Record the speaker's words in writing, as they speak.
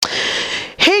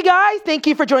Hey guys, thank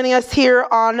you for joining us here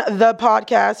on the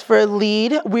podcast for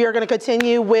Lead. We are going to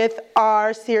continue with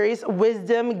our series,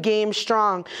 Wisdom Game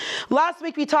Strong. Last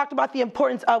week we talked about the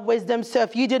importance of wisdom, so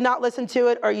if you did not listen to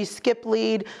it or you skip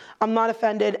Lead, I'm not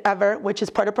offended ever, which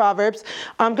is part of Proverbs.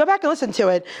 Go back and listen to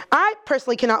it. I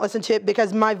personally cannot listen to it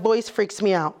because my voice freaks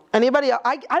me out. Anybody else?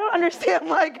 I don't understand,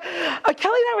 Kelly and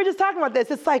I were just talking about this.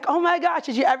 It's like, oh my gosh,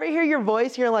 did you ever hear your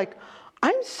voice? You're like,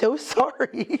 I'm so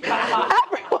sorry.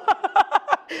 Everyone.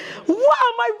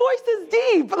 Wow, my voice is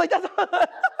deep.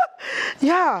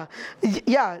 Yeah,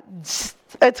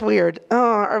 it's weird. Oh,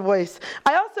 our voice.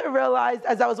 I also realized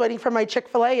as I was waiting for my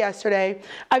Chick-fil-A yesterday,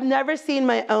 I've never seen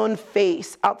my own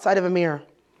face outside of a mirror.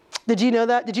 Did you know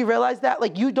that? Did you realize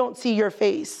that? You don't see your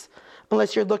face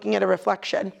unless you're looking at a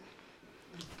reflection.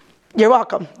 You're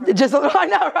welcome. I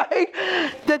know, right?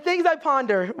 The things I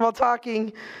ponder while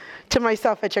talking to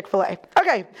myself at Chick-fil-A.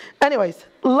 Okay, anyways,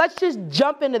 let's just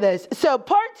jump into this. So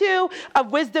part 2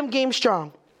 of Wisdom Game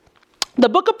Strong. The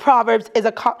book of Proverbs is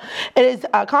a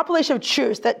compilation of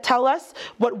truths that tell us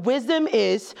what wisdom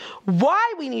is,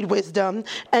 why we need wisdom,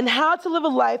 and how to live a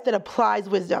life that applies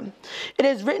wisdom. It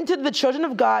is written to the children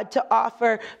of God to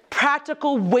offer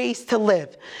practical ways to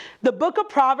live. The book of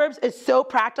Proverbs is so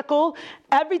practical.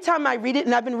 Every time I read it,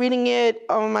 and I've been reading it,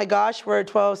 oh my gosh, we're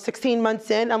 16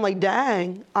 months in, I'm like,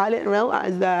 dang, I didn't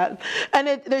realize that.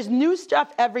 And there's new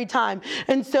stuff every time.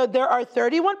 And so there are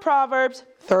 31 Proverbs,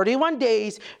 31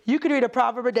 days. You could read a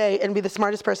proverb a day and be the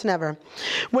smartest person ever.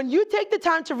 When you take the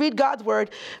time to read God's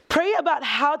word, pray about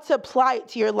how to apply it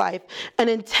to your life and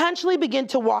intentionally begin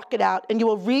to walk it out, and you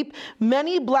will reap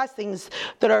many blessings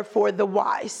that are for the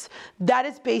wise. That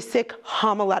is basic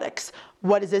homiletics.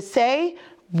 What does it say?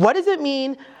 What does it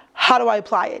mean? How do I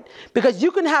apply it? Because you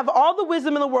can have all the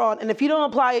wisdom in the world, and if you don't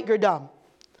apply it, you're dumb.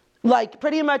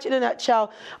 Pretty much in a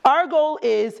nutshell, our goal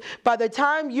is by the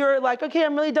time you're like, okay,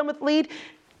 I'm really done with Lead,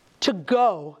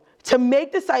 to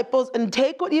make disciples and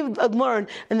take what you've learned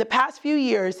in the past few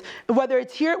years, whether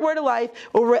it's here at Word of Life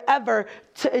or wherever,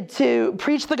 to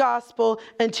preach the gospel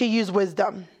and to use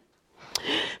wisdom.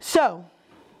 So,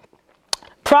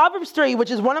 Proverbs 3,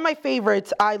 which is one of my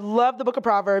favorites. I love the book of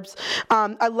Proverbs.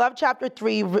 I love chapter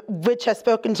 3, which has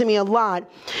spoken to me a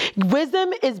lot.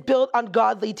 Wisdom is built on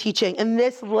godly teaching, and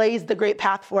this lays the great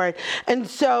path for it. And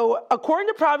so, according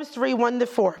to Proverbs 3,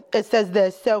 1-4, it says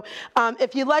this. So,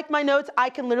 if you like my notes, I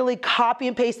can literally copy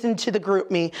and paste into the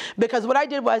group me. Because what I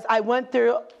did was I went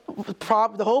through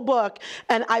the whole book,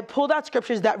 and I pulled out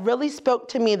scriptures that really spoke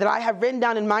to me that I have written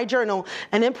down in my journal,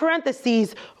 and in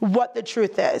parentheses, what the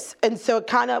truth is. And so it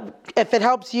if it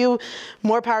helps you,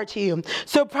 more power to you.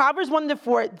 So Proverbs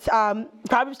 1-4,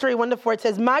 Proverbs 3, 1-4, it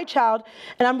says, my child,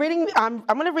 and I'm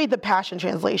going to read the Passion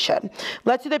Translation.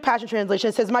 Let's do the Passion Translation.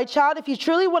 It says, my child, if you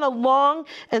truly want a long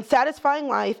and satisfying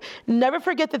life, never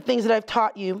forget the things that I've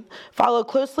taught you. Follow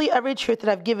closely every truth that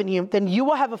I've given you. Then you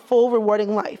will have a full,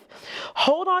 rewarding life.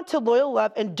 Hold on to loyal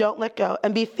love and don't let go,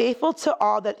 and be faithful to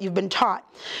all that you've been taught.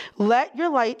 Let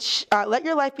your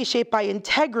life be shaped by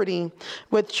integrity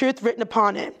with truth written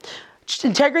upon it.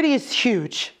 Integrity is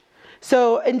huge.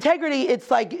 So integrity,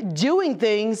 it's like doing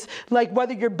things like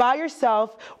whether you're by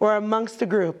yourself or amongst a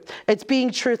group. It's being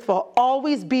truthful.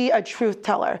 Always be a truth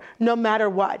teller, no matter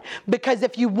what. Because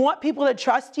if you want people to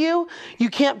trust you, you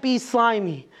can't be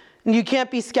slimy. You can't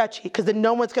be sketchy, because then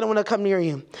no one's going to want to come near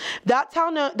you. That's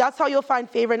how you'll find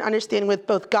favor and understanding with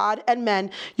both God and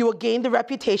men. You will gain the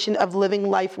reputation of living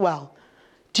life well.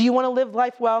 Do you want to live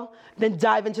life well? Then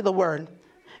dive into the Word.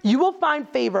 You will find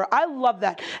favor. I love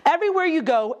that. Everywhere you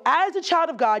go, as a child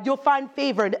of God, you'll find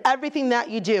favor in everything that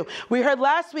you do. We heard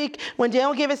last week when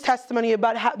Daniel gave his testimony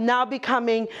about how now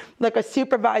becoming like a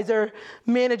supervisor,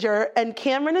 manager, and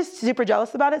Cameron is super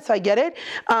jealous about it, so I get it.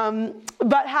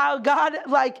 But how God,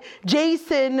 like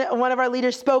Jason, one of our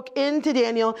leaders, spoke into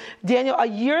Daniel. Daniel, a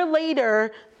year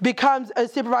later, becomes a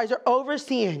supervisor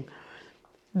overseeing.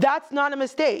 That's not a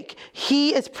mistake.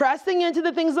 He is pressing into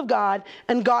the things of God,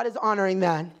 and God is honoring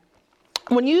that.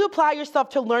 When you apply yourself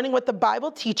to learning what the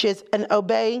Bible teaches and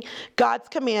obeying God's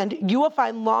command, you will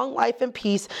find long life and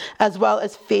peace, as well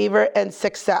as favor and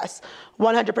success.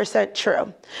 100%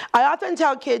 true. I often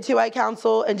tell kids who I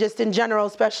counsel, and just in general,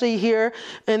 especially here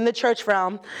in the church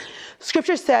realm,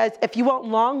 Scripture says, if you want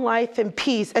long life and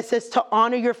peace, it says to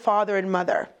honor your father and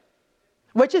mother.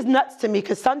 Which is nuts to me,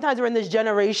 because sometimes we're in this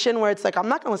generation where it's like, I'm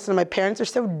not going to listen to my parents. They're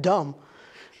so dumb.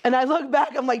 And I look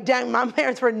back, I'm like, dang, my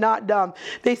parents were not dumb.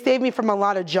 They saved me from a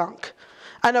lot of junk.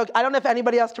 I don't know if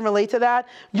anybody else can relate to that.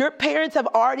 Your parents have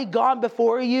already gone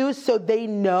before you, so they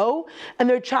know, and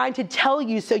they're trying to tell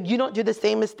you so you don't do the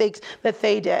same mistakes that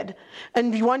they did.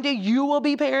 And one day you will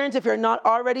be parents if you're not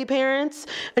already parents,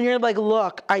 and you're like,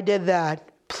 look, I did that.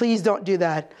 Please don't do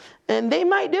that. And they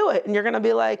might do it, and you're going to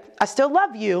be like, I still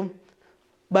love you,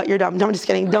 but you're dumb. No, I'm just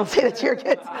kidding. Don't say that to your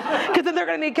kids, because then they're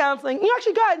going to need counseling. You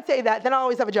actually go ahead and say that. Then I'll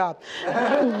always have a job.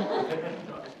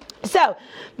 So,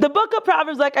 the book of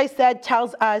Proverbs, like I said,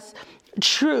 tells us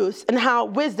truths and how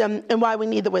wisdom and why we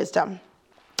need the wisdom.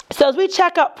 So as we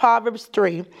check out Proverbs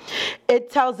 3,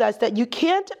 it tells us that you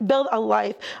can't build a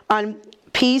life on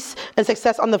peace and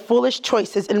success on the foolish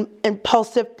choices and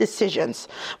impulsive decisions.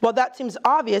 Well, that seems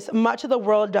obvious. Much of the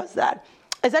world does that.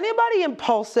 Is anybody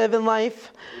impulsive in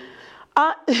life?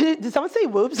 Did someone say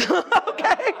whoops?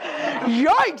 Okay.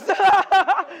 Yikes.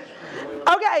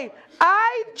 Okay.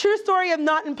 True story, am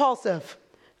not impulsive.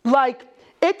 Like,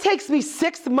 it takes me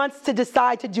 6 months to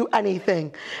decide to do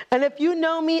anything. And if you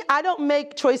know me, I don't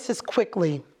make choices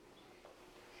quickly.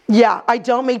 Yeah, I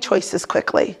don't make choices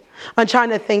quickly. I'm trying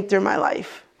to think through my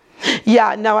life.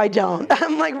 Yeah, no, I don't.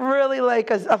 I'm like really like,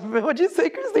 what'd you say,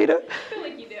 Christina? I feel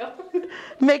like you do.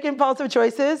 Make impulsive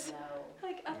choices?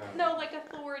 Like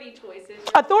authority choices.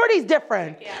 Authority's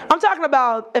different. Yeah. I'm talking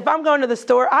about if I'm going to the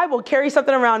store, I will carry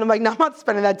something around. I'm like, no, I'm not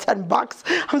spending that $10.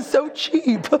 I'm so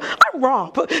cheap. I'm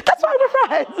Rob. That's why we're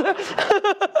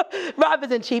friends. Rob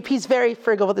isn't cheap. He's very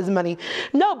frugal with his money.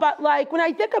 No, but like when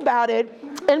I think about it,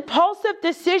 impulsive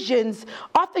decisions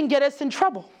often get us in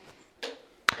trouble.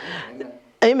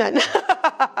 Amen.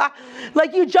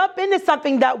 Like you jump into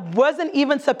something that wasn't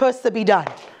even supposed to be done.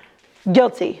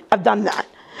 Guilty. I've done that.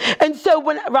 And so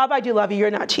when, Rob, I do love you. You're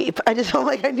not cheap. I just felt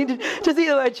like I needed to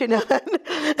let you know that.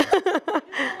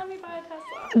 Let me buy a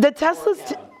Tesla. The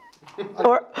Tesla's...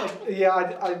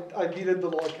 I needed the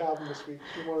log cabin this week.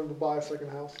 She wanted to buy a second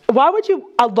house. Why would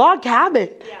you... A log cabin?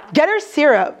 Yeah. Get her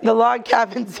syrup. The log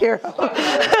cabin syrup.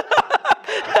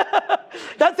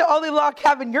 That's the only log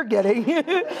cabin you're getting. They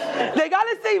got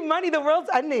to save money. The world's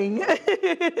ending.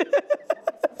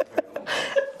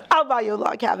 I'll buy you a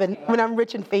log cabin when I'm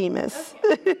rich and famous.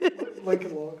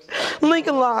 Lincoln Logs.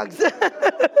 Lincoln Logs.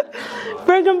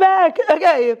 Bring them back.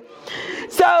 Okay.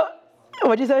 So,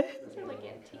 what'd you say?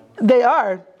 They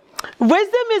are.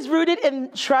 Wisdom is rooted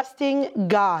in trusting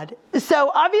God.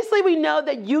 So obviously we know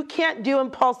that you can't do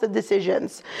impulsive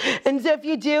decisions. And so if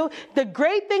you do, the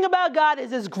great thing about God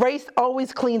is his grace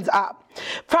always cleans up.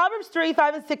 Proverbs 3,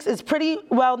 5, and 6 is pretty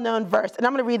well-known verse. And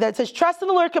I'm going to read that. It says, trust in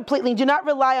the Lord completely. Do not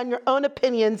rely on your own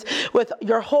opinions with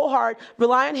your whole heart.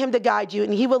 Rely on him to guide you,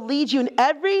 and he will lead you in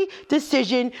every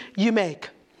decision you make.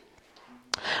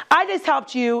 I just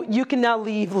helped you. You can now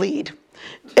lead.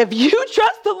 If you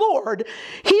trust the Lord,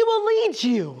 he will lead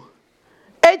you.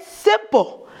 It's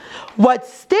simple. What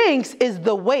stinks is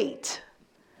the wait.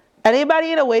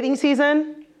 Anybody in a waiting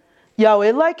season? Yo,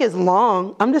 it like is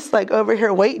long. I'm just like over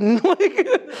here waiting, like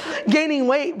gaining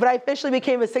weight, but I officially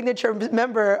became a signature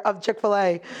member of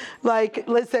Chick-fil-A. Like,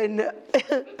 listen,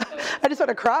 I just want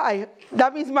to cry.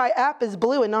 That means my app is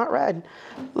blue and not red,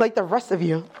 like the rest of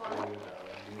you.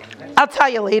 I'll tell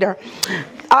you later.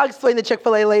 I'll explain the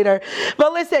Chick-fil-A later.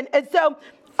 But listen, and so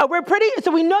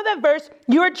we know that verse.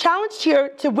 You are challenged here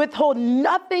to withhold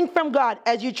nothing from God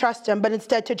as you trust him, but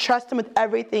instead to trust him with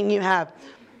everything you have.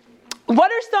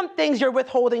 What are some things you're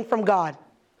withholding from God?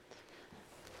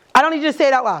 I don't need you to say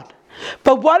it out loud.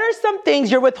 But what are some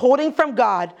things you're withholding from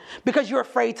God because you're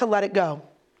afraid to let it go?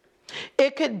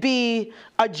 It could be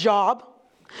a job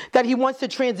that he wants to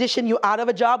transition you out of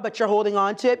a job, but you're holding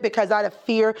on to it because out of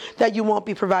fear that you won't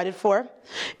be provided for.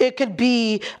 It could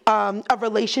be a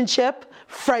relationship,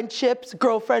 friendships,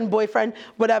 girlfriend, boyfriend,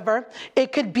 whatever.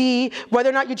 It could be whether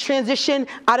or not you transition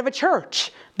out of a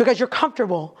church because you're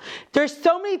comfortable. There's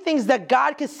so many things that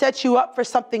God could set you up for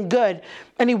something good,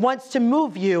 and he wants to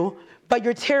move you, but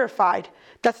you're terrified.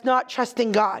 That's not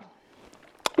trusting God.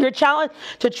 You're challenged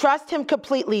to trust him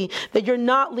completely, that you're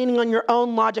not leaning on your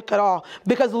own logic at all,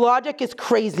 because logic is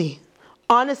crazy.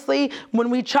 Honestly, when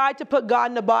we try to put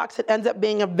God in a box, it ends up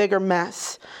being a bigger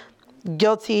mess.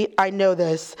 Guilty, I know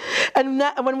this. And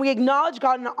when we acknowledge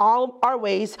God in all our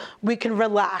ways, we can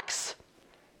relax,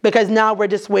 because now we're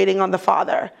just waiting on the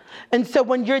Father. And so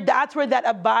that's where that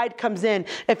abide comes in.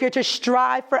 If you're to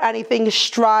strive for anything,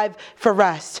 strive for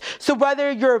rest. So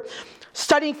whether you're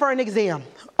studying for an exam,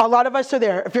 a lot of us are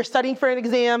there. If you're studying for an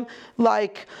exam,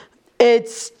 like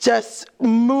it's just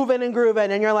moving and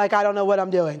grooving and you're like, I don't know what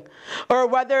I'm doing. Or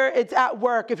whether it's at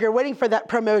work, if you're waiting for that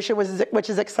promotion, which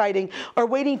is exciting, or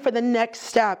waiting for the next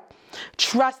step,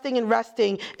 trusting and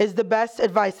resting is the best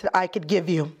advice that I could give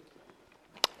you.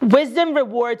 Wisdom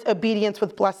rewards obedience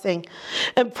with blessing.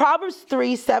 In Proverbs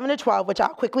 3:7-12, which I'll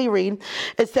quickly read,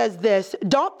 it says this: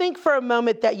 "Don't think for a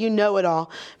moment that you know it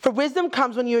all. For wisdom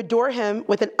comes when you adore him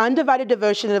with an undivided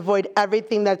devotion and avoid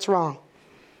everything that's wrong."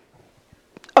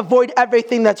 Avoid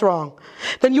everything that's wrong.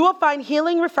 Then you will find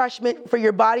healing refreshment for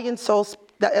your body and soul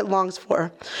that it longs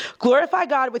for. Glorify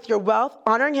God with your wealth,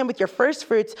 honoring him with your first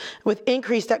fruits, with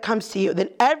increase that comes to you. Then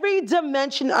every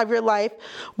dimension of your life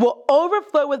will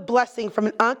overflow with blessing from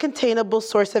an uncontainable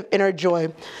source of inner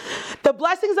joy. The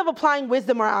blessings of applying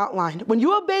wisdom are outlined. When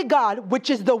you obey God, which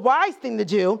is the wise thing to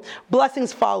do,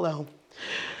 blessings follow.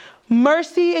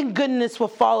 Mercy and goodness will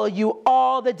follow you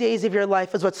all the days of your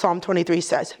life, is what Psalm 23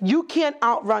 says. You can't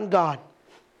outrun God.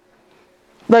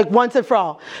 Like once and for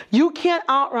all. You can't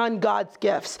outrun God's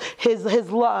gifts, his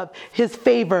love, his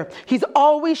favor. He's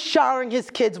always showering his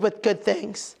kids with good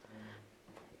things.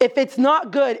 If it's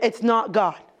not good, it's not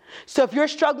God. So if you're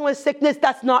struggling with sickness,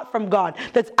 that's not from God.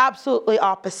 That's absolutely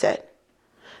opposite.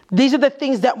 These are the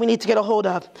things that we need to get a hold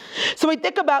of. So we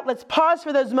think about, let's pause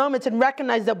for those moments and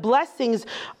recognize that blessings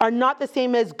are not the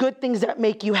same as good things that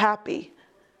make you happy.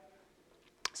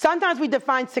 Sometimes we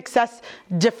define success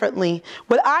differently.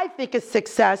 What I think is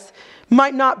success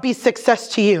might not be success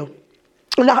to you.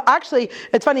 Now, actually,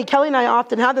 it's funny. Kelly and I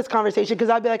often have this conversation because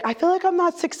I'd be like, I feel like I'm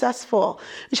not successful.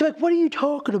 And she's like, what are you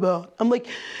talking about? I'm like,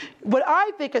 what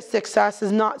I think is success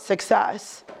is not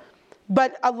success.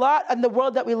 But a lot in the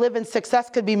world that we live in, success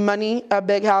could be money, a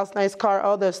big house, nice car,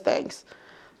 all those things.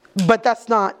 But that's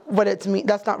not what it's mean.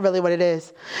 That's not really what it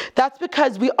is. That's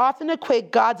because we often equate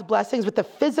God's blessings with the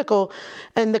physical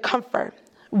and the comfort.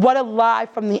 What a lie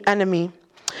from the enemy.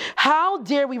 How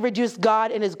dare we reduce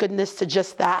God and his goodness to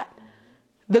just that?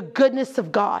 The goodness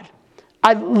of God.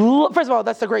 First of all,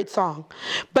 that's a great song.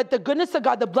 But the goodness of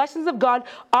God, the blessings of God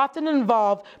often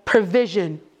involve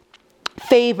provision,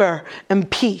 favor,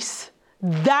 and peace.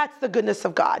 That's the goodness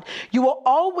of God. You will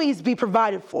always be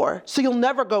provided for, so you'll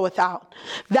never go without.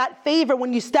 That favor,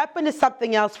 when you step into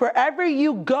something else, wherever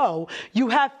you go, you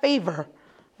have favor.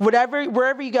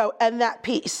 Wherever you go, and that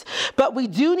peace. But we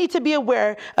do need to be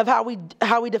aware of how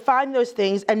we define those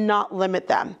things and not limit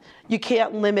them. You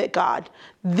can't limit God.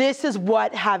 This is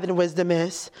what having wisdom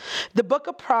is. The book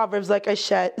of Proverbs, like I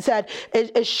said,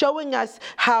 is showing us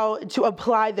how to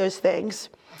apply those things.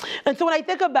 And so when I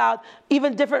think about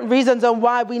even different reasons on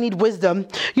why we need wisdom,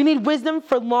 you need wisdom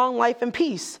for long life and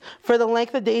peace. For the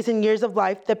length of days and years of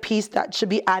life, the peace that should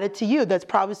be added to you. That's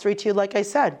Proverbs 3:2, like I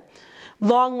said.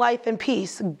 Long life and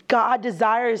peace. God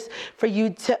desires for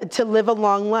you to live a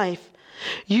long life.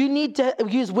 You need to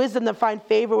use wisdom to find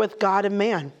favor with God and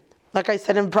man. Like I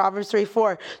said in Proverbs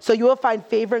 3:4. So you will find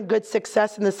favor and good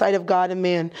success in the sight of God and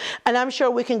man. And I'm sure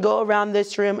we can go around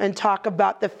this room and talk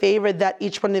about the favor that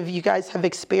each one of you guys have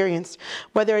experienced,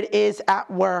 whether it is at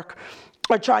work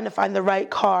or trying to find the right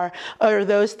car or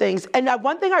those things. And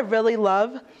one thing I really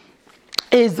love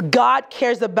is God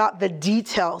cares about the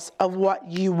details of what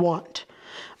you want.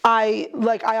 I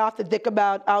often think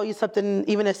about, I'll use something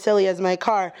even as silly as my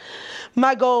car.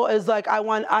 My goal is I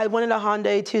wanted a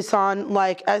Hyundai Tucson,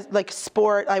 like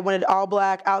sport. I wanted all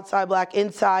black, outside black,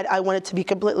 inside. I wanted to be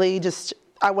completely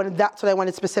that's what I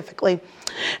wanted specifically.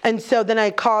 And so then I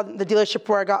called the dealership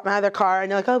where I got my other car, and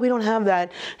they're like, oh, we don't have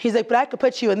that. He's like, but I could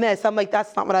put you in this. I'm like,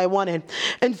 that's not what I wanted.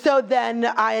 And so then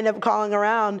I ended up calling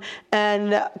around,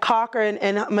 and Cocker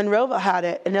and Monroeville had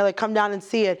it, and they're like, come down and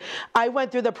see it. I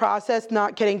went through the process,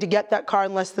 not kidding, to get that car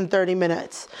in less than 30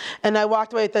 minutes. And I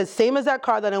walked away with the same as that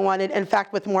car that I wanted, in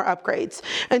fact, with more upgrades.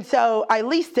 And so I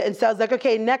leased it, and so I was like,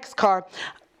 okay, next car.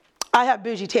 I have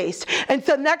bougie taste. And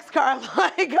so next car, I'm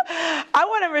like, I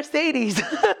want a Mercedes. Am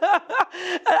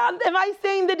I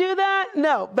saying to do that?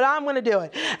 No, but I'm going to do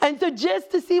it. And so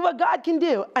just to see what God can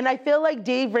do. And I feel like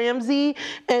Dave Ramsey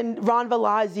and Ron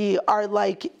Velazzi are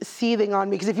like seething on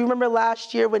me. Because if you remember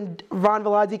last year when Ron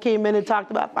Velazzi came in and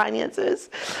talked about finances.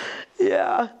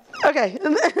 Yeah. Okay.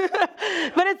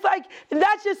 But it's like,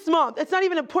 that's just small. It's not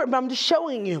even important, but I'm just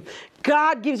showing you.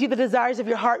 God gives you the desires of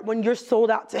your heart when you're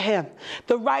sold out to him.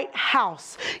 The right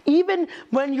house. Even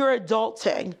when you're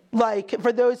adulting, like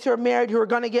for those who are married, who are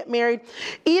going to get married,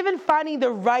 even finding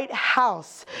the right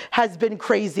house has been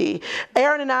crazy.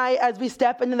 Aaron and I, as we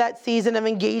step into that season of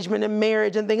engagement and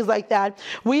marriage and things like that,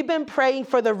 we've been praying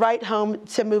for the right home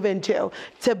to move into,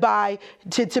 to buy,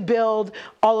 to build,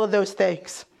 all of those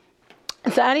things.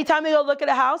 So anytime we go look at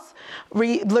a house,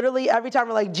 literally every time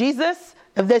we're like, Jesus,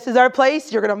 if this is our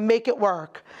place, you're going to make it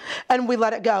work. And we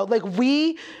let it go. Like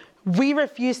we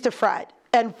refuse to fret.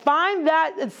 And find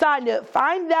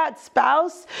that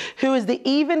spouse who is the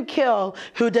even kill,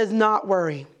 who does not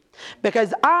worry.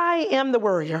 because I am the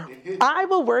worrier. I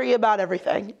will worry about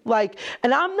everything.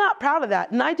 And I'm not proud of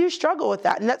that. And I do struggle with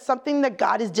that. And that's something that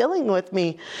God is dealing with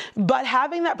me. But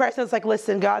having that person that's like,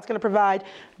 listen, God's going to provide.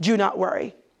 Do not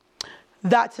worry.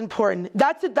 That's important.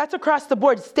 That's across the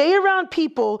board. Stay around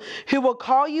people who will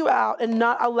call you out and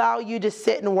not allow you to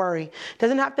sit and worry.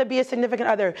 Doesn't have to be a significant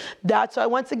other. That's why,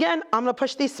 once again, I'm going to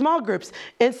push these small groups.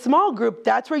 In small group,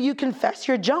 that's where you confess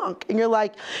your junk. And you're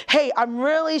like, hey, I'm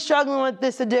really struggling with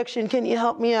this addiction. Can you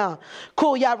help me out?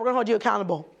 Cool, yeah, we're going to hold you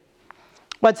accountable.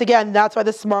 Once again, that's why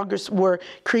the small groups were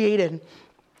created.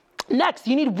 Next,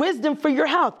 you need wisdom for your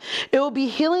health. It will be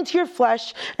healing to your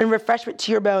flesh and refreshment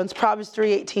to your bones. Proverbs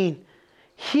 3:18.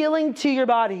 Healing to your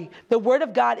body. The word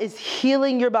of God is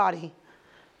healing your body.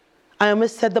 I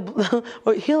almost said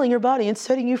healing your body and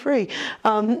setting you free.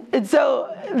 And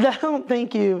so the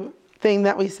thank you thing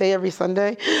that we say every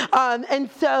Sunday. And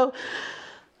so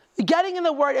getting in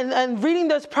the word and reading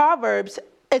those Proverbs,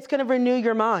 it's going to renew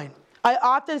your mind. I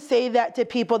often say that to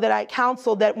people that I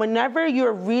counsel, that whenever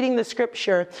you're reading the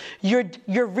scripture,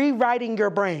 you're rewriting your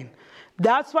brain.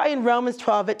 That's why in Romans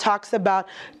 12, it talks about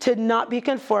to not be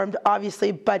conformed,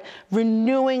 obviously, but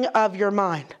renewing of your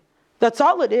mind. That's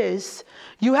all it is.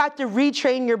 You have to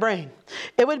retrain your brain.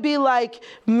 It would be like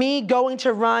me going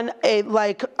to run a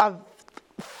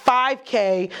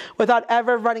 5K without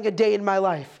ever running a day in my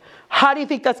life. How do you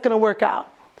think that's going to work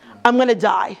out? I'm going to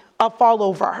die. I'll fall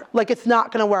over. It's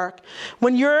not going to work.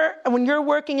 When you're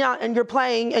working out and you're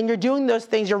playing and you're doing those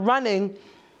things, you're running,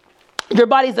 your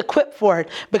body's equipped for it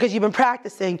because you've been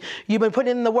practicing. You've been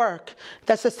putting in the work.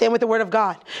 That's the same with the Word of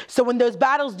God. So when those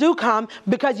battles do come,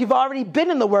 because you've already been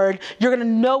in the Word, you're going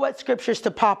to know what scriptures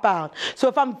to pop out. So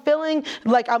if I'm feeling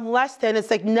like I'm less than,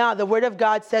 it's like, no, the Word of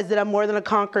God says that I'm more than a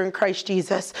conqueror in Christ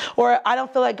Jesus. Or I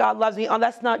don't feel like God loves me. Oh,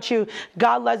 that's not true.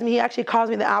 God loves me. He actually calls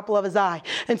me the apple of his eye.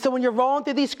 And so when you're rolling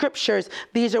through these scriptures,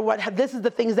 this is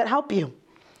the things that help you.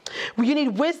 You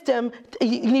need wisdom.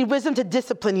 You need wisdom to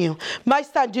discipline you. My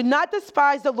son, do not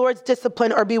despise the Lord's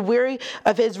discipline or be weary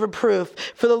of his reproof.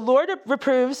 For the Lord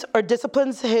reproves or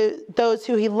disciplines those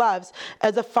who he loves,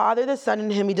 as a father the son in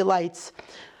whom he delights.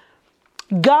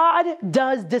 God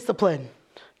does discipline.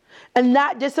 And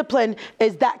that discipline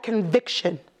is that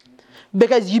conviction.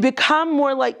 Because you become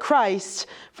more like Christ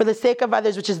for the sake of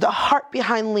others, which is the heart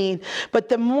behind lean. But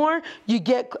the more you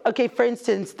get, for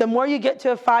instance, the more you get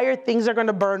to a fire, things are going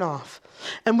to burn off.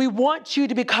 And we want you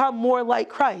to become more like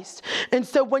Christ. And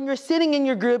so when you're sitting in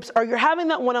your groups or you're having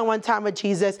that one-on-one time with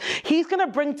Jesus, he's going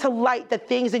to bring to light the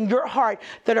things in your heart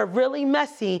that are really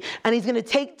messy. And he's going to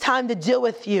take time to deal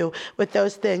with you with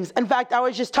those things. In fact, I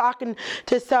was just talking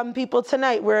to some people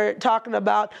tonight. We're talking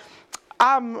about,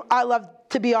 I love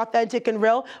to be authentic and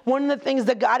real. One of the things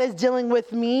that God is dealing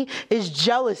with me is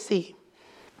jealousy.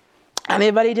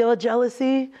 Anybody deal with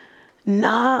jealousy?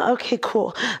 Nah, okay,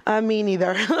 cool. Me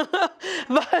neither.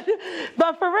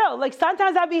 but for real,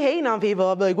 sometimes I'd be hating on people.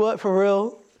 I'd be like, what, for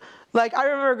real? I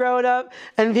remember growing up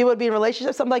and people would be in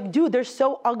relationships. I'm like, dude, they're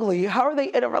so ugly. How are they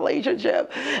in a relationship?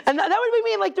 And that would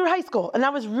be me through high school. And I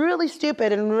was really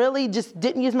stupid and really just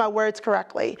didn't use my words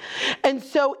correctly. And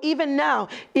so even now,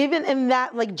 even in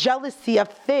that jealousy of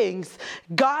things,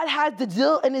 God has to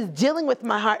deal and is dealing with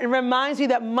my heart and reminds me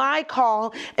that my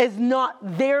call is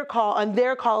not their call and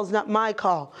their call is not my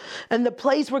call. And the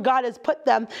place where God has put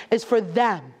them is for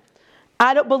them.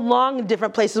 I don't belong in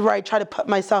different places where I try to put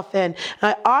myself in. And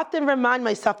I often remind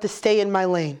myself to stay in my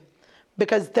lane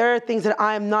because there are things that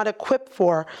I am not equipped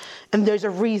for, and there's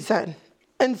a reason.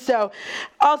 And so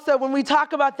also when we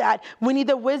talk about that, we need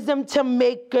the wisdom to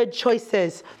make good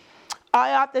choices.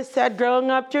 I often said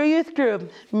growing up through youth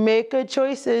group, make good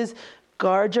choices.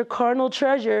 Guard your carnal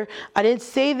treasure. I didn't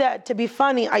say that to be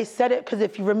funny. I said it because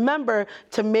if you remember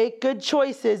to make good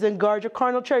choices and guard your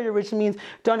carnal treasure, which means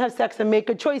don't have sex and make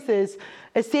good choices,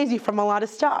 it saves you from a lot of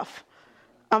stuff.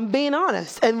 I'm being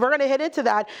honest. And we're going to hit into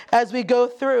that as we go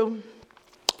through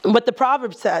what the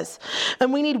Proverbs says.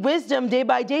 And we need wisdom day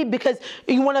by day because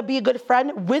you want to be a good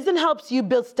friend. Wisdom helps you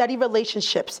build steady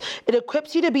relationships. It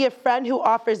equips you to be a friend who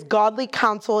offers godly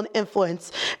counsel and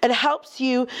influence. It helps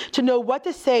you to know what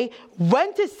to say,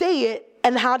 when to say it,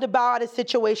 and how to bow out of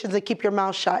situations and keep your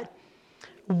mouth shut.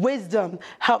 Wisdom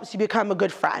helps you become a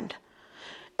good friend.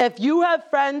 If you have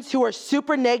friends who are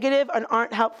super negative and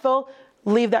aren't helpful,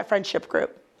 leave that friendship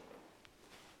group.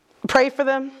 Pray for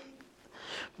them,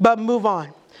 but move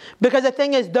on. Because the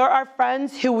thing is, there are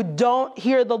friends who don't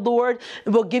hear the Lord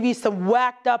and will give you some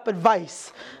whacked up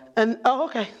advice. And, oh,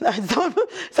 okay,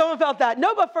 someone felt that.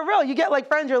 No, but for real, you get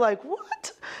friends, you're like,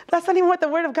 what? That's not even what the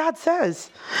Word of God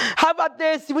says. How about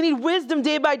this? We need wisdom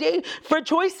day by day for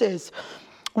choices.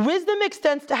 Wisdom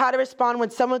extends to how to respond when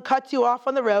someone cuts you off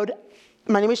on the road.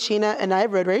 My name is Sheena, and I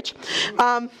have road rage.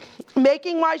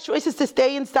 Making wise choices to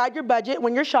stay inside your budget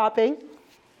when you're shopping.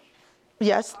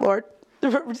 Yes, Lord.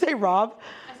 Say Rob.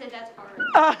 I said that's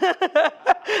hard.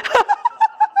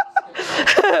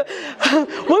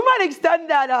 We might extend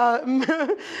that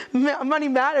Money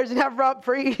Matters and have Rob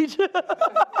preach.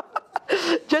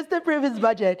 Just to prove his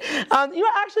budget.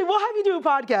 Actually, we'll have you do a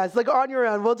podcast, like on your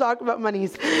own. We'll talk about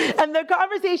monies. And the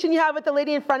conversation you have with the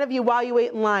lady in front of you while you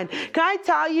wait in line. Can I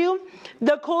tell you,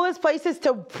 the coolest places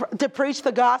to preach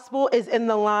the gospel is in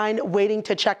the line waiting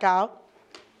to check out.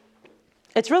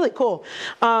 It's really cool.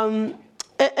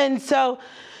 And so,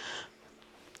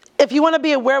 if you want to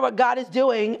be aware of what God is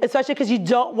doing, especially because you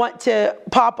don't want to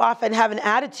pop off and have an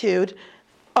attitude,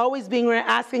 always being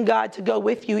asking God to go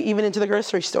with you even into the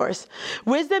grocery stores.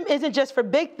 Wisdom isn't just for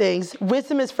big things.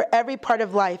 Wisdom is for every part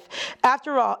of life.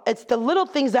 After all, it's the little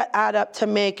things that add up to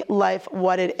make life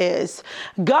what it is.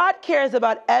 God cares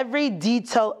about every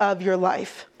detail of your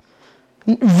life.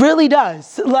 Really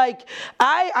does. Like,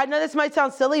 I know this might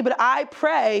sound silly, but I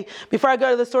pray before I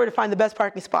go to the store to find the best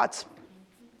parking spots.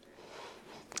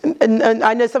 And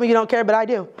I know some of you don't care, but I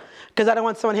do, because I don't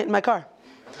want someone hitting my car.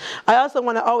 I also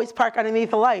want to always park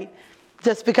underneath a light,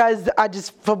 just because I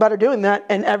just feel better doing that.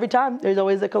 And every time, there's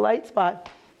always like a light spot.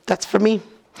 That's for me.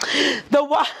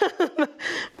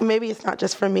 Maybe it's not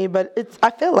just for me, but I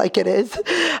feel like it is.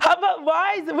 How about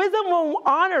wise? Wisdom will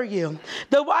honor you.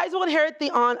 The wise will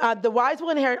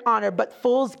inherit honor, but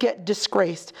fools get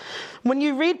disgraced. When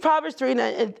you read Proverbs 3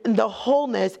 in the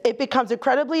wholeness, it becomes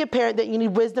incredibly apparent that you need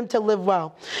wisdom to live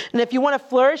well. And if you want to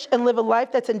flourish and live a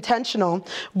life that's intentional,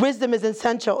 wisdom is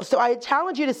essential. So I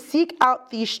challenge you to seek out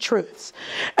these truths.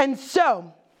 And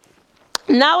so,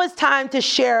 now it's time to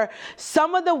share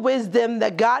some of the wisdom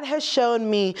that God has shown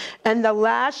me in the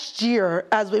last year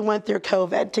as we went through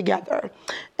COVID together.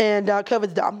 And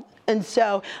COVID's dumb. And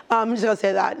so I'm just going to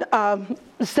say that.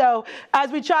 So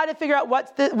as we try to figure out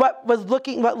what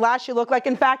last year looked like.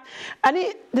 In fact,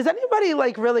 does anybody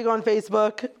like really go on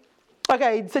Facebook?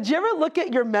 Okay, so did you ever look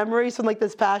at your memories from like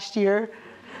this past year?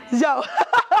 So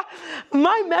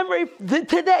my memory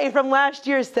today from last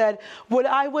year said what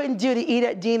I wouldn't do to eat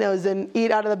at Dino's and eat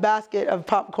out of the basket of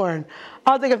popcorn.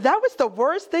 I was like, if that was the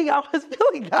worst thing I was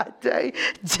feeling that day,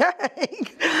 dang.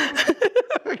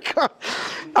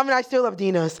 I mean, I still love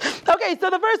Dino's. Okay, so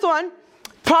the first one,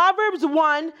 Proverbs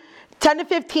 1, 10 to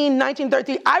 15, 19,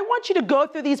 13. I want you to go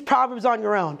through these Proverbs on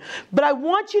your own, but I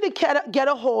want you to get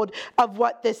a hold of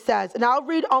what this says. And I'll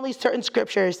read only certain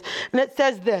scriptures. And it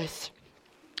says this.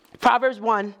 Proverbs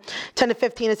 1, 10 to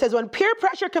 15, it says, when peer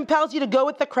pressure compels you to go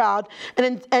with the crowd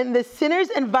and the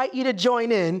sinners invite you to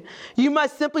join in, you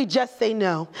must simply just say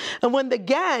no. And when the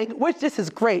gang, which this is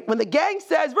great, when the gang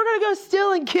says, we're going to go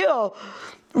steal and kill,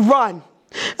 run.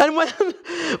 And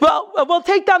we'll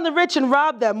take down the rich and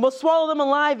rob them. We'll swallow them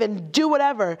alive and do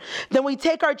whatever. Then we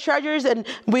take our treasures and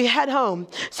we head home.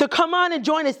 So come on and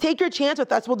join us. Take your chance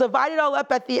with us. We'll divide it all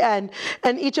up at the end.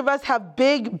 And each of us have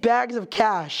big bags of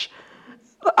cash.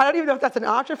 I don't even know if that's an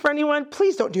option for anyone.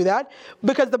 Please don't do that,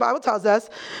 because the Bible tells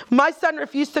us, my son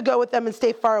refused to go with them and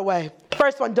stay far away.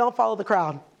 First one, don't follow the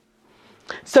crowd.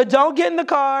 So don't get in the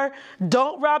car.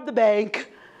 Don't rob the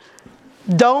bank.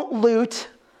 Don't loot.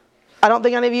 I don't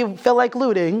think any of you feel like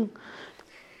looting.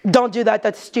 Don't do that.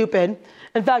 That's stupid.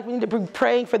 In fact, we need to be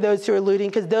praying for those who are looting,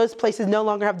 because those places no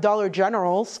longer have Dollar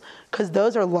Generals, because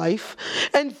those are life.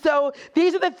 And so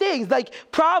these are the things. Like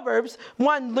Proverbs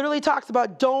 1 literally talks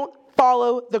about don't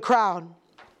follow the crowd.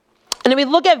 And if we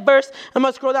look at verse, I'm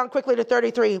going to scroll down quickly to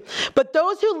 33. But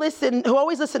those who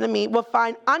always listen to me will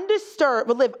live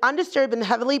undisturbed in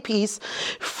heavenly peace,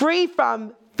 free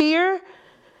from fear,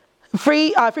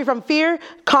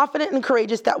 confident and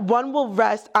courageous, that one will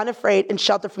rest unafraid and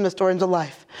shelter from the storms of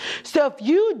life. So if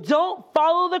you don't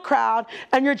follow the crowd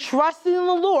and you're trusting in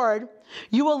the Lord,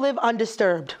 you will live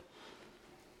undisturbed.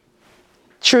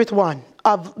 Truth 1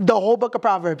 of the whole book of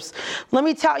Proverbs. Let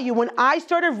me tell you, when I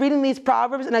started reading these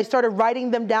Proverbs and I started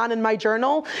writing them down in my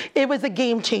journal, it was a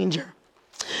game changer.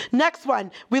 Next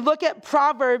one, we look at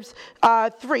Proverbs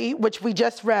 3, which we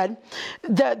just read.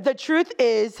 The truth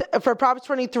is, for Proverbs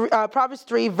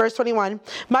 3, verse 21,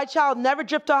 my child, never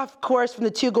drift off course from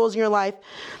the 2 goals in your life,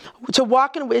 to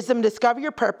walk in wisdom, discover your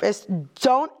purpose.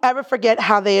 Don't ever forget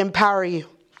how they empower you.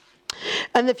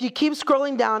 And if you keep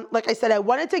scrolling down, like I said, I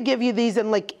wanted to give you these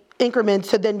in like increments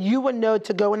so then you would know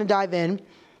to go in and dive in.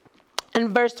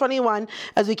 In verse 21,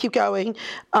 as we keep going,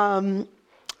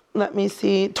 let me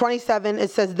see, 27, it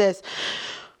says this.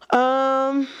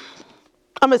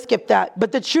 I'm going to skip that.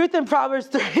 But the truth in Proverbs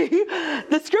 3,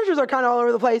 the scriptures are kind of all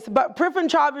over the place. But proof in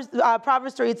Proverbs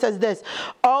 3, it says this: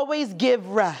 always give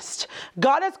rest.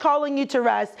 God is calling you to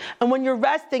rest. And when you're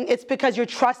resting, it's because you're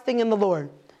trusting in the Lord.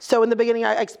 So in the beginning,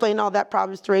 I explained all that,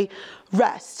 Proverbs 3,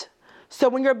 rest. So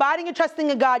when you're abiding and trusting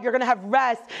in God, you're going to have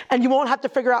rest and you won't have to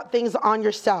figure out things on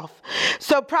yourself.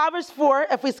 So Proverbs 4,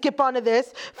 if we skip on to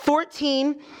this,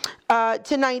 14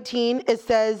 to 19, it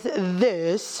says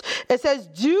this. It says,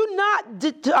 do not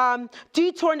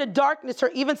detour into darkness or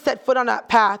even set foot on that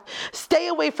path. Stay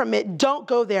away from it. Don't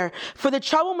go there. For the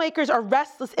troublemakers are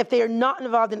restless if they are not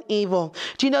involved in evil.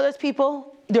 Do you know those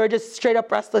people? They're just straight up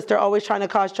restless. They're always trying to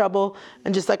cause trouble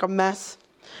and just like a mess.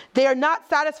 They are not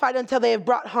satisfied until they have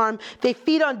brought harm. They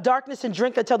feed on darkness and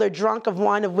drink until they're drunk of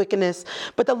wine of wickedness.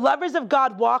 But the lovers of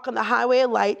God walk on the highway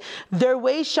of light. Their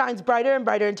way shines brighter and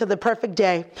brighter until the perfect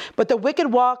day. But the wicked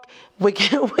walk,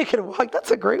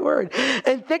 that's a great word,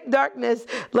 in thick darkness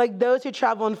like those who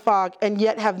travel in fog and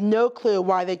yet have no clue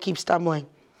why they keep stumbling.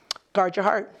 Guard your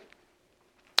heart.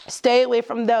 Stay away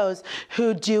from those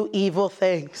who do evil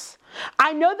things.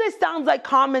 I know this sounds like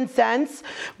common sense,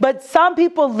 but some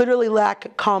people literally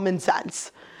lack common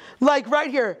sense. Like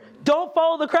right here, don't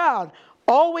follow the crowd.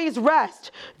 Always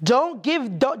rest. Don't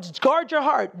guard your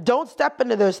heart. Don't step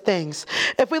into those things.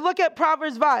 If we look at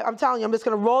Proverbs 5, I'm telling you, I'm just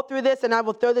going to roll through this and I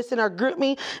will throw this in our group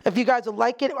me. If you guys would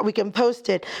like it, we can post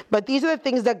it. But these are the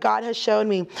things that God has shown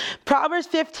me. Proverbs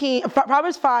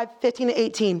 5, 15 to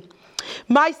 18.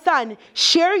 My son,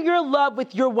 share your love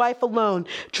with your wife alone.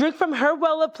 Drink from her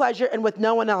well of pleasure and with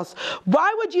no one else.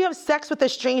 Why would you have sex with a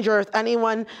stranger or with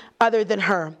anyone other than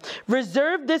her?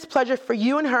 Reserve this pleasure for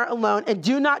you and her alone and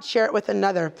do not share it with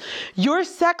another. Your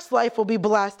sex life will be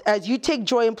blessed as you take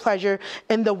joy and pleasure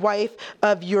in the wife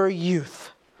of your youth.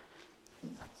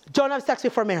 Don't have sex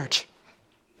before marriage.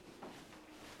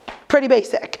 Pretty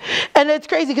basic. And it's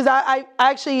crazy because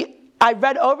I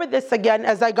read over this again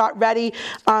as I got ready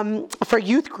for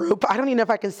youth group. I don't even know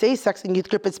if I can say sex in youth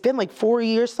group. It's been like 4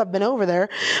 years since I've been over there.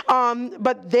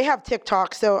 But they have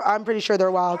TikTok, so I'm pretty sure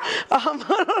they're wild.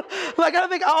 Like I don't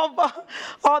think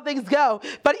all things go.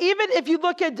 But even if you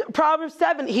look at Proverbs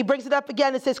 7, he brings it up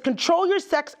again. It says, control your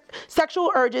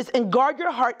sexual urges and guard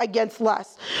your heart against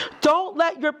lust. Don't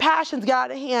let your passions get out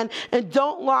of hand and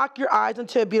don't lock your eyes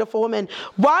onto a beautiful woman.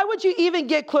 Why would you even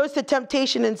get close to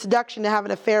temptation and seduction to have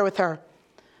an affair with her?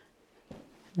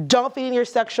 Don't feed in your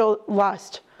sexual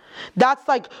lust. That's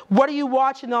like, what are you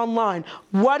watching online?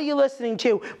 What are you listening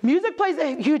to? Music plays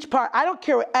a huge part. I don't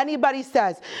care what anybody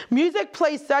says. Music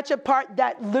plays such a part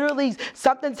that literally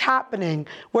something's happening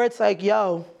where it's like,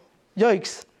 yo,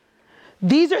 yikes.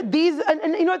 And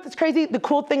you know what's crazy? The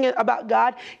cool thing about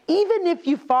God, even if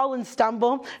you fall and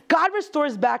stumble, God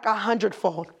restores back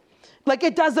 100-fold. Like,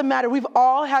 it doesn't matter. We've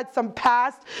all had some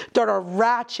past that are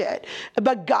ratchet,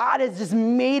 but God has just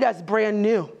made us brand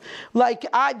new. Like,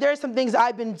 there are some things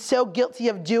I've been so guilty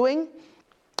of doing,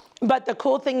 but the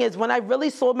cool thing is when I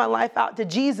really sold my life out to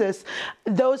Jesus,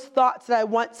 those thoughts that I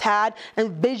once had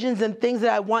and visions and things that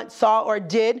I once saw or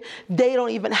did, they don't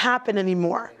even happen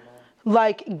anymore.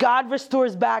 Like, God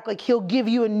restores back, like he'll give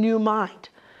you a new mind.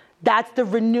 That's the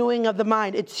renewing of the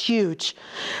mind. It's huge.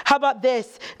 How about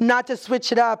this? Not to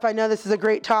switch it up. I know this is a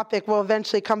great topic. We'll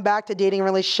eventually come back to dating and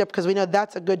relationship because we know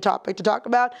that's a good topic to talk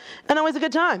about and always a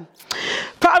good time.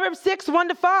 Proverbs 6,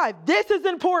 1-5. This is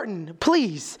important.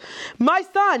 Please. My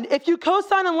son, if you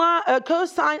co-sign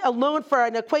a loan for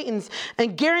an acquaintance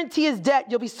and guarantee his debt,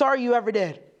 you'll be sorry you ever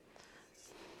did.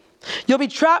 You'll be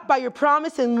trapped by your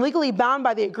promise and legally bound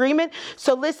by the agreement.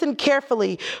 So listen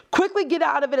carefully. Quickly get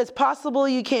out of it as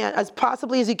possibly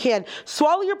as you can.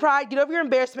 Swallow your pride, get over your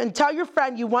embarrassment, and tell your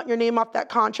friend you want your name off that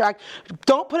contract.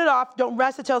 Don't put it off. Don't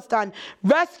rest until it's done.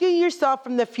 Rescue yourself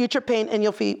from the future pain, and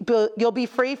you'll be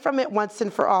free from it once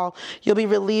and for all. You'll be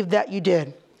relieved that you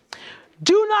did.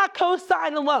 Do not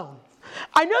co-sign a loan.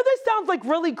 I know this sounds like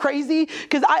really crazy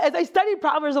because as I studied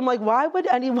Proverbs, I'm like, why would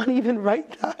anyone even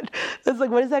write that? It's like,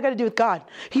 what does that got to do with God?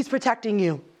 He's protecting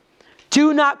you.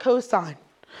 Do not co-sign.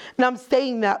 And I'm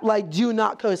saying that like, do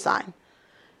not co-sign.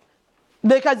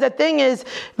 Because the thing is,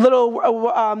 little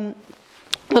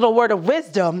word of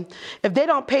wisdom, if they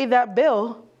don't pay that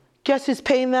bill, guess who's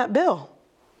paying that bill?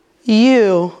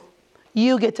 You.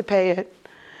 You get to pay it.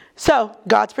 So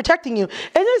God's protecting you. Isn't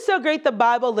it so great the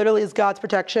Bible literally is God's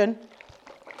protection?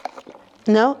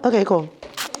 No? Okay, cool.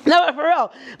 No, but for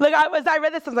real. Like, as I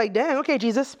read this, I was like, dang, okay,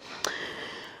 Jesus.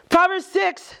 Proverbs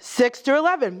 6,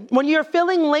 6-11. When you're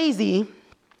feeling lazy,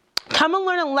 Come and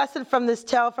learn a lesson from this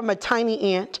tale from a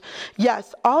tiny ant.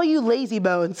 Yes, all you lazy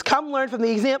bones, come learn from the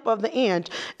example of the ant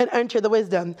and enter the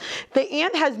wisdom. The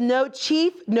ant has no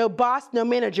chief, no boss, no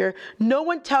manager. No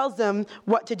one tells them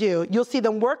what to do. You'll see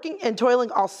them working and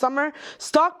toiling all summer,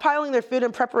 stockpiling their food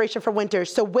in preparation for winter.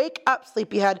 So wake up,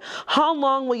 sleepyhead. How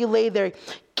long will you lay there?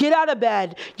 Get out of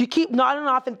bed. You keep nodding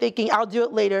off and thinking, I'll do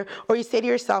it later. Or you say to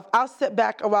yourself, I'll sit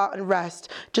back a while and rest.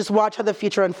 Just watch how the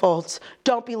future unfolds.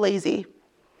 Don't be lazy.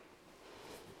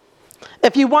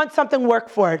 If you want something, work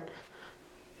for it.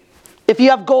 If you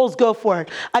have goals, go for it.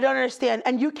 I don't understand.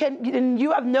 And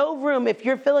you have no room, if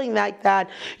you're feeling like that,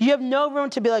 you have no room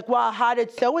to be like, wow, how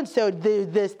did so-and-so do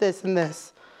this, this, and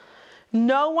this?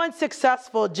 No one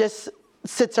successful just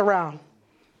sits around.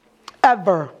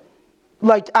 Ever.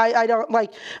 Like, I don't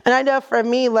like, and I know for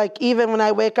me, like, even when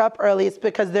I wake up early, it's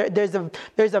because there's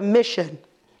a mission.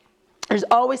 There's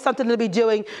always something to be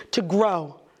doing to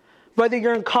grow. Whether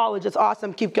you're in college, it's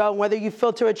awesome, keep going. Whether you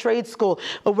filter a trade school,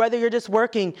 or whether you're just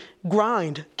working,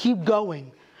 grind, keep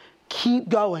going. Keep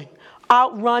going.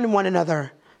 Outrun one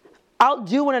another.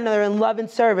 Outdo one another in love and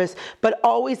service, but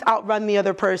always outrun the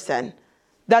other person.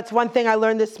 That's one thing I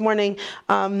learned this morning.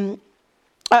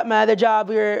 At my other job,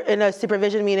 we were in a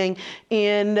supervision meeting,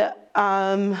 and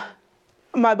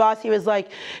my boss, he was like,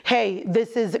 hey,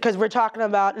 this is, because we're talking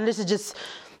about, and this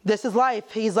is life.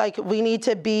 He's like, we need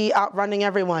to be outrunning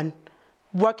everyone.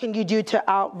 What can you do to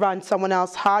outrun someone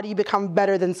else? How do you become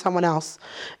better than someone else?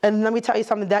 And let me tell you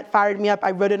something that fired me up.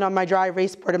 I wrote it on my dry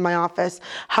erase board in my office.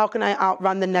 How can I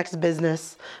outrun the next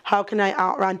business? How can I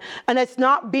outrun? And it's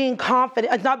not being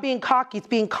confident. It's not being cocky. It's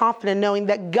being confident, knowing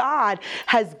that God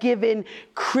has given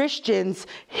Christians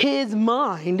his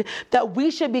mind, that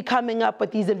we should be coming up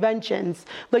with these inventions.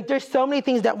 Like, there's so many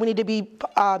things that we need to be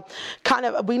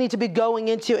we need to be going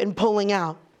into and pulling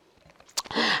out.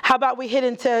 How about we hit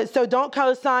into, so don't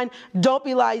co-sign, don't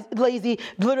be lazy.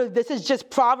 Literally, this is just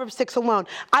Proverbs 6 alone.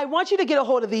 I want you to get a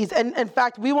hold of these. And in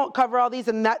fact, we won't cover all these,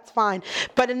 and that's fine.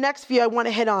 But the next few I want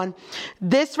to hit on.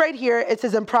 This right here, it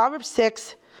says in Proverbs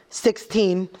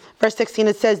 6:16, verse 16,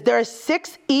 it says, there are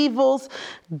 6 evils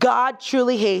God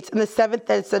truly hates, and the 7th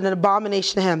is an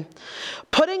abomination to him.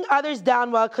 Putting others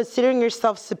down while considering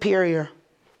yourself superior.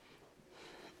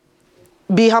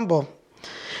 Be humble.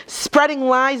 Spreading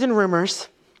lies and rumors,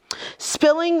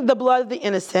 spilling the blood of the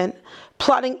innocent,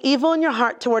 plotting evil in your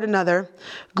heart toward another,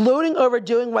 gloating over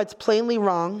doing what's plainly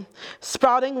wrong,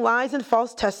 sprouting lies and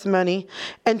false testimony,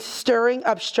 and stirring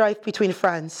up strife between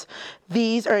friends.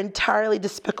 These are entirely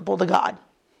despicable to God.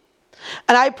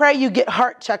 And I pray you get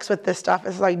heart checks with this stuff.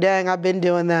 It's like, dang, I've been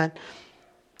doing that.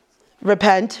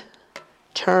 Repent,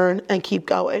 turn, and keep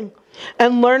going.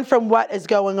 And learn from what is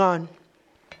going on.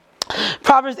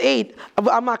 Proverbs 8,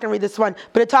 I'm not going to read this one,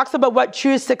 but it talks about what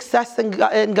true success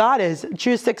in God is.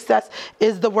 True success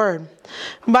is the word.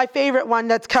 My favorite one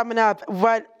that's coming up,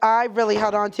 what I really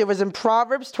held on to, was in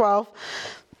Proverbs 12,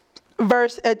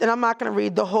 verse, and I'm not going to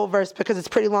read the whole verse because it's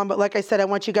pretty long, but like I said, I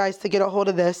want you guys to get a hold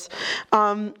of this.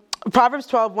 Proverbs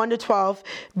 12, 1-12,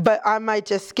 but I might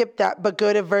just skip that, but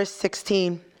go to verse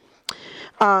 16.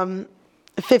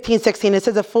 15, 16, it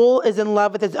says, a fool is in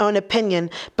love with his own opinion,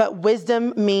 but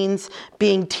wisdom means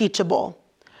being teachable.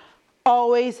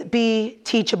 Always be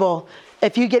teachable.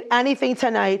 If you get anything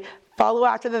tonight, follow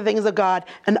after the things of God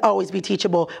and always be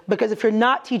teachable. Because if you're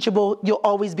not teachable, you'll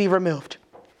always be removed.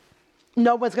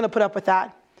 No one's going to put up with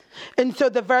that. And so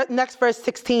the next verse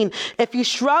 16, if you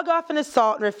shrug off an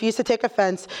assault and refuse to take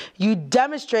offense, you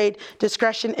demonstrate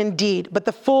discretion indeed. But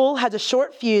the fool has a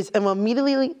short fuse and will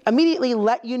immediately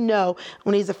let you know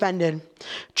when he's offended.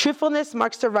 Truthfulness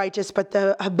marks the righteous, but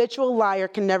the habitual liar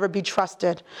can never be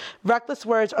trusted. Reckless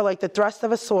words are like the thrust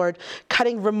of a sword.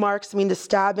 Cutting remarks mean to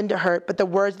stab and to hurt, but the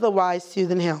words of the wise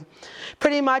soothe and heal.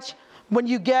 Pretty much, when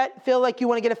you feel like you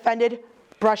want to get offended,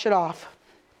 brush it off.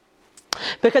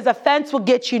 Because offense will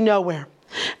get you nowhere.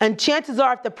 And chances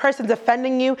are, if the person's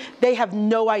offending you, they have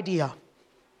no idea.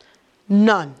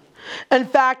 None. In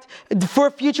fact,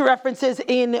 for future references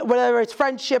in whatever it's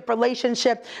friendship,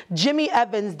 relationship, Jimmy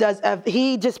Evans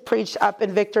he just preached up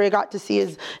in Victory. I got to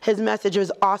see his message. It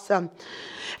was awesome.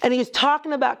 And he was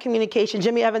talking about communication.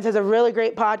 Jimmy Evans has a really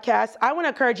great podcast. I want to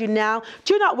encourage you now,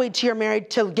 do not wait till you're married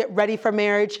to get ready for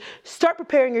marriage. Start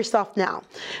preparing yourself now.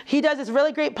 He does this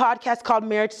really great podcast called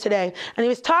Marriage Today. And he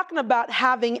was talking about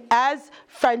having, as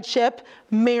friendship,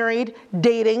 married,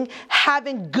 dating,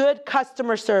 having good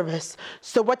customer service.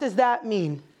 So what does that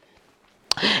mean?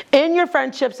 In your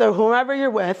friendships or whomever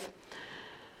you're with,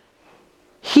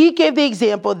 he gave the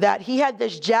example that he had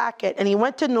this jacket and he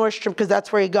went to Nordstrom because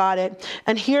that's where he got it.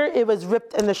 And here it was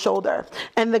ripped in the shoulder.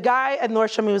 And the guy at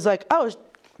Nordstrom, he was like, oh,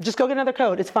 Just go get another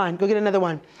coat. It's fine. Go get another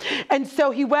one. And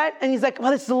so he went and he's like,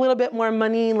 well, this is a little bit more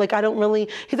money. Like, I don't really.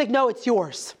 He's like, no, it's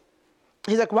yours.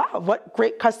 He's like, wow, what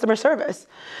great customer service.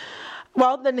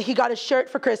 Well, then he got a shirt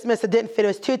for Christmas. It didn't fit. It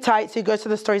was too tight. So he goes to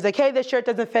the store. He's like, hey, this shirt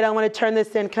doesn't fit. I want to turn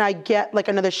this in. Can I get like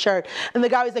another shirt? And the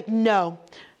guy was like, no,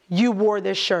 you wore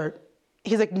this shirt.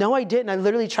 He's like, no, I didn't. I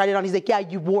literally tried it on. He's like, yeah,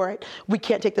 you wore it. We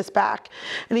can't take this back.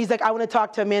 And he's like, I want to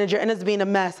talk to a manager. And it's being a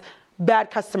mess.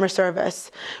 Bad customer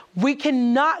service. We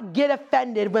cannot get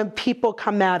offended when people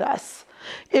come at us.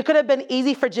 It could have been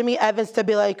easy for Jimmy Evans to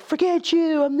be like, forget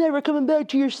you, I'm never coming back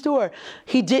to your store.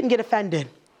 He didn't get offended.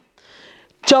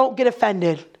 Don't get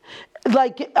offended.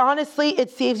 Like, honestly, it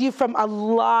saves you from a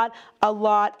lot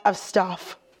of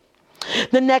stuff.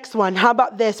 The next one, how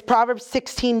about this? Proverbs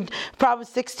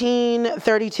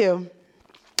 16:32.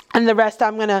 And the rest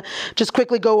I'm going to just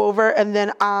quickly go over, and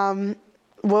then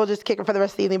we'll just kick it for the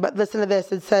rest of the evening. But listen to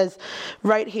this. It says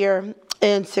right here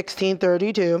in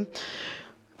 16:32.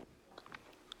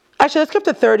 Actually, let's skip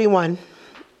to 31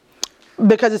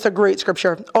 because it's a great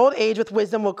scripture. Old age with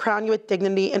wisdom will crown you with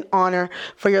dignity and honor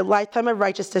for your lifetime of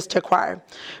righteousness to acquire.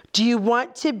 Do you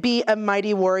want to be a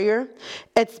mighty warrior?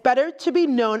 It's better to be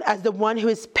known as the one who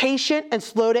is patient and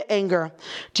slow to anger.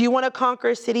 Do you want to conquer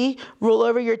a city? Rule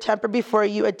over your temper before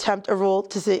you attempt to rule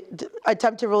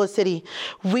a city.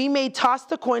 We may toss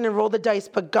the coin and roll the dice,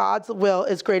 but God's will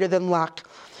is greater than luck.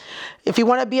 If you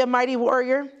want to be a mighty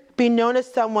warrior, be known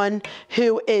as someone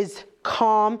who is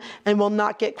calm and will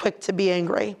not get quick to be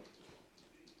angry.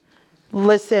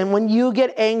 Listen, when you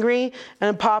get angry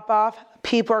and pop off,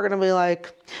 people are going to be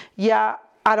like, yeah,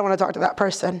 I don't want to talk to that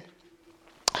person.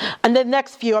 And the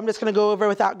next few, I'm just going to go over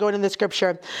without going into the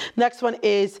scripture. Next one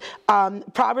is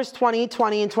Proverbs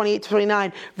 20:20 and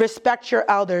 28-29. Respect your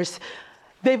elders.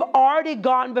 They've already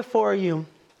gone before you.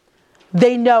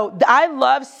 They know. I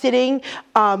love sitting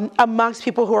amongst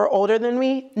people who are older than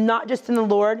me, not just in the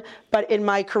Lord, but in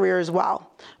my career as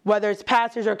well. Whether it's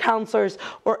pastors or counselors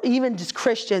or even just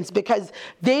Christians, because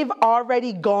they've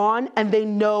already gone and they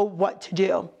know what to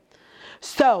do.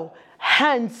 So,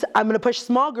 hence, I'm going to push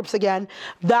small groups again.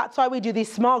 That's why we do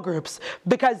these small groups,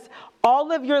 because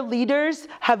all of your leaders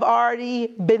have already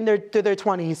been there through their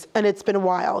 20s, and it's been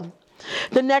wild.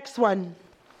 The next one.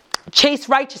 Chase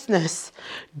righteousness.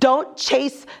 Don't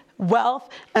chase wealth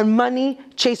and money.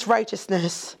 Chase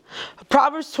righteousness.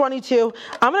 Proverbs 22.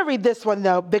 I'm going to read this one,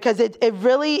 though, because it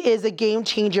really is a game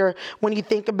changer when you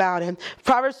think about it.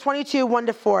 Proverbs 22,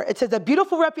 1-4. It says, a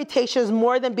beautiful reputation is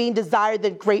more than being desired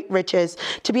than great riches.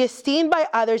 To be esteemed by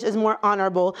others is more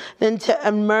honorable than to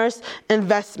immerse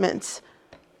investments.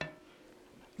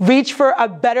 Reach for a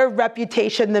better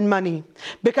reputation than money.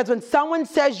 Because when someone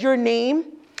says your name,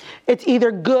 it's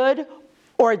either good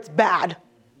or it's bad.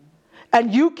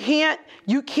 And you can't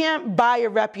buy a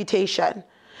reputation.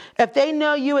 If they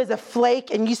know you as a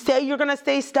flake and you say you're going to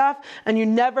say stuff and you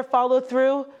never follow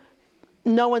through,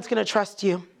 no one's going to trust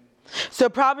you. So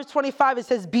Proverbs 25, it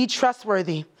says, be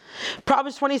trustworthy.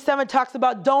 Proverbs 27 talks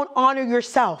about don't honor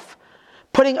yourself,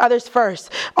 putting others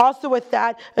first. Also with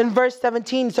that, in verse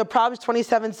 17, so Proverbs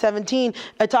 27:17,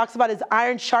 it talks about as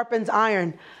iron sharpens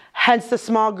iron. Hence the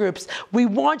small groups. We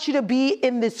want you to be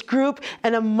in this group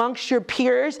and amongst your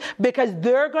peers, because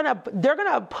they're gonna,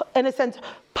 in a sense,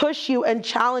 push you and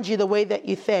challenge you the way that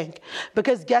you think.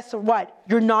 Because guess what?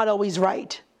 You're not always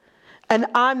right. And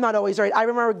I'm not always right. I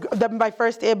remember my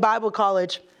first day of Bible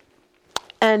college.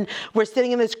 And we're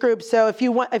sitting in this group. So if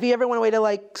you ever went away to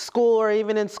like school, or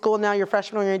even in school now, your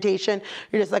freshman orientation,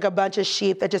 you're just like a bunch of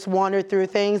sheep that just wander through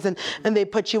things, and they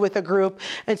put you with a group.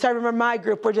 And so I remember my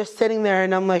group, we're just sitting there,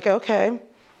 and I'm like, okay,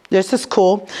 this is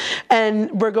cool. And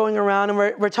we're going around and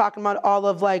we're talking about all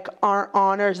of like our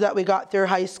honors that we got through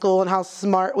high school and how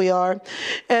smart we are.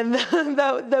 And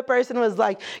the person was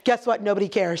like, guess what? Nobody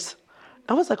cares.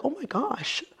 I was like, oh my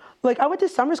gosh. Like, I went to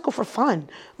summer school for fun.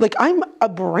 Like, I'm a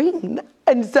brain.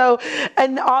 And so,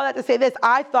 and all that to say this,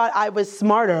 I thought I was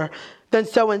smarter than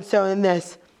so-and-so in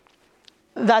this.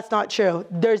 That's not true.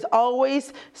 There's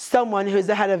always someone who's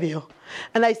ahead of you.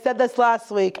 And I said this last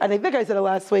week, and I think I said it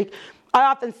last week. I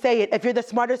often say it, if you're the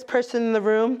smartest person in the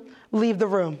room, leave the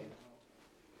room.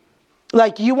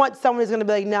 Like, you want someone who's going to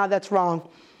be like, nah, that's wrong.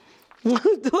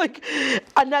 Like,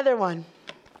 another one.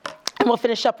 And we'll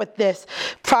finish up with this,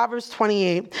 Proverbs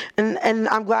 28. And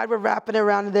I'm glad we're wrapping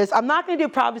around this. I'm not going to do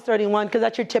Proverbs 31 because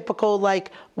that's your typical, like,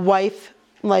 wife,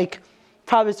 like,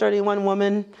 Proverbs 31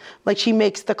 woman. Like, she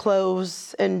makes the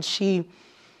clothes and she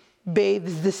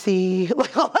bathes the sea,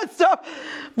 like all that stuff.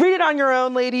 Read it on your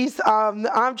own, ladies.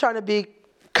 I'm trying to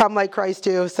become like Christ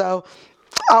too. So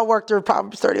I'll work through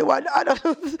Proverbs 31.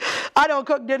 I don't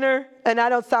cook dinner and I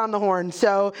don't sound the horn.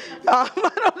 So I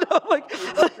don't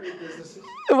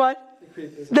know. What?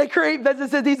 They create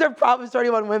businesses. These are Proverbs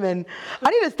 31 women. I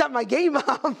need to step my game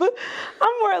up.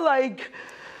 I'm more like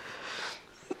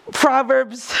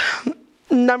Proverbs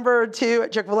number 2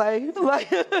 at Chick-fil-A.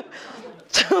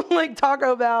 Like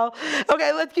Taco Bell.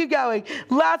 Okay, let's keep going.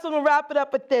 Last one, we'll wrap it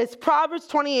up with this. Proverbs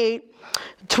 28,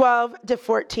 12 to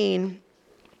 14.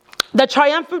 The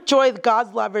triumphant joy of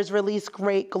God's lovers release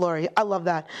great glory. I love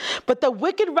that. But the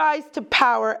wicked rise to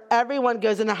power, everyone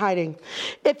goes into hiding.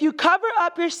 If you cover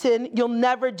up your sin, you'll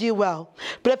never do well.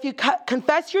 But if you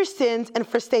confess your sins and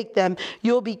forsake them,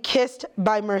 you'll be kissed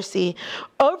by mercy.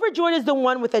 Overjoyed is the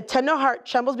one with a tender heart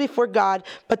trembles before God,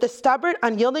 but the stubborn,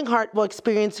 unyielding heart will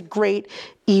experience great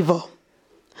evil.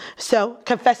 So,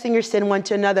 confessing your sin one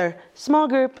to another. Small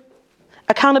group.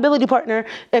 Accountability partner.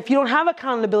 If you don't have an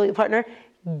accountability partner,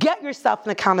 get yourself an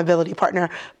accountability partner.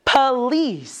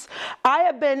 Please. I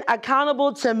have been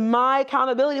accountable to my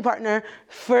accountability partner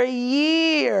for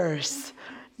years.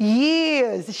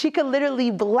 Years. She could literally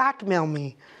blackmail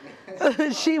me.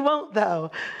 She won't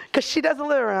though, because she doesn't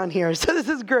live around here. So this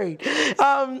is great.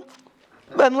 And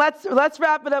let's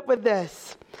wrap it up with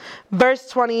this. Verse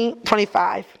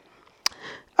 25.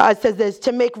 It says this,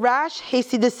 to make rash,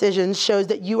 hasty decisions shows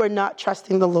that you are not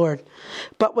trusting the Lord.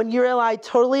 But when you rely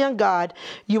totally on God,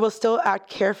 you will still act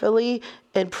carefully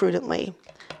and prudently.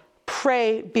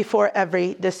 Pray before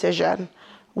every decision.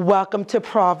 Welcome to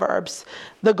Proverbs.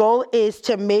 The goal is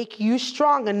to make you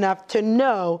strong enough to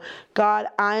know, God,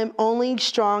 I am only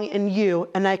strong in you,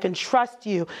 and I can trust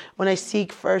you when I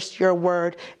seek first your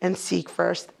word and seek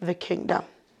first the kingdom.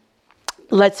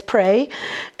 Let's pray.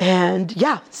 And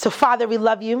so Father, we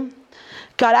love you.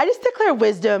 God, I just declare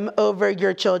wisdom over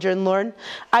your children, Lord.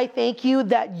 I thank you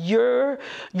that your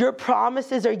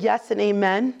promises are yes and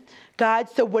amen. God,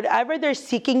 so whatever they're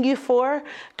seeking you for,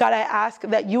 God, I ask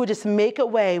that you would just make a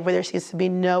way where there seems to be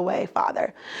no way,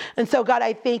 Father. And so, God,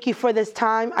 I thank you for this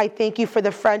time. I thank you for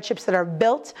the friendships that are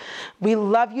built. We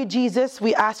love you, Jesus.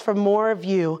 We ask for more of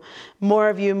you, more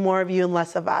of you, more of you, and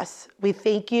less of us. We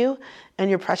thank you. In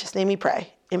your precious name we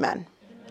pray. Amen.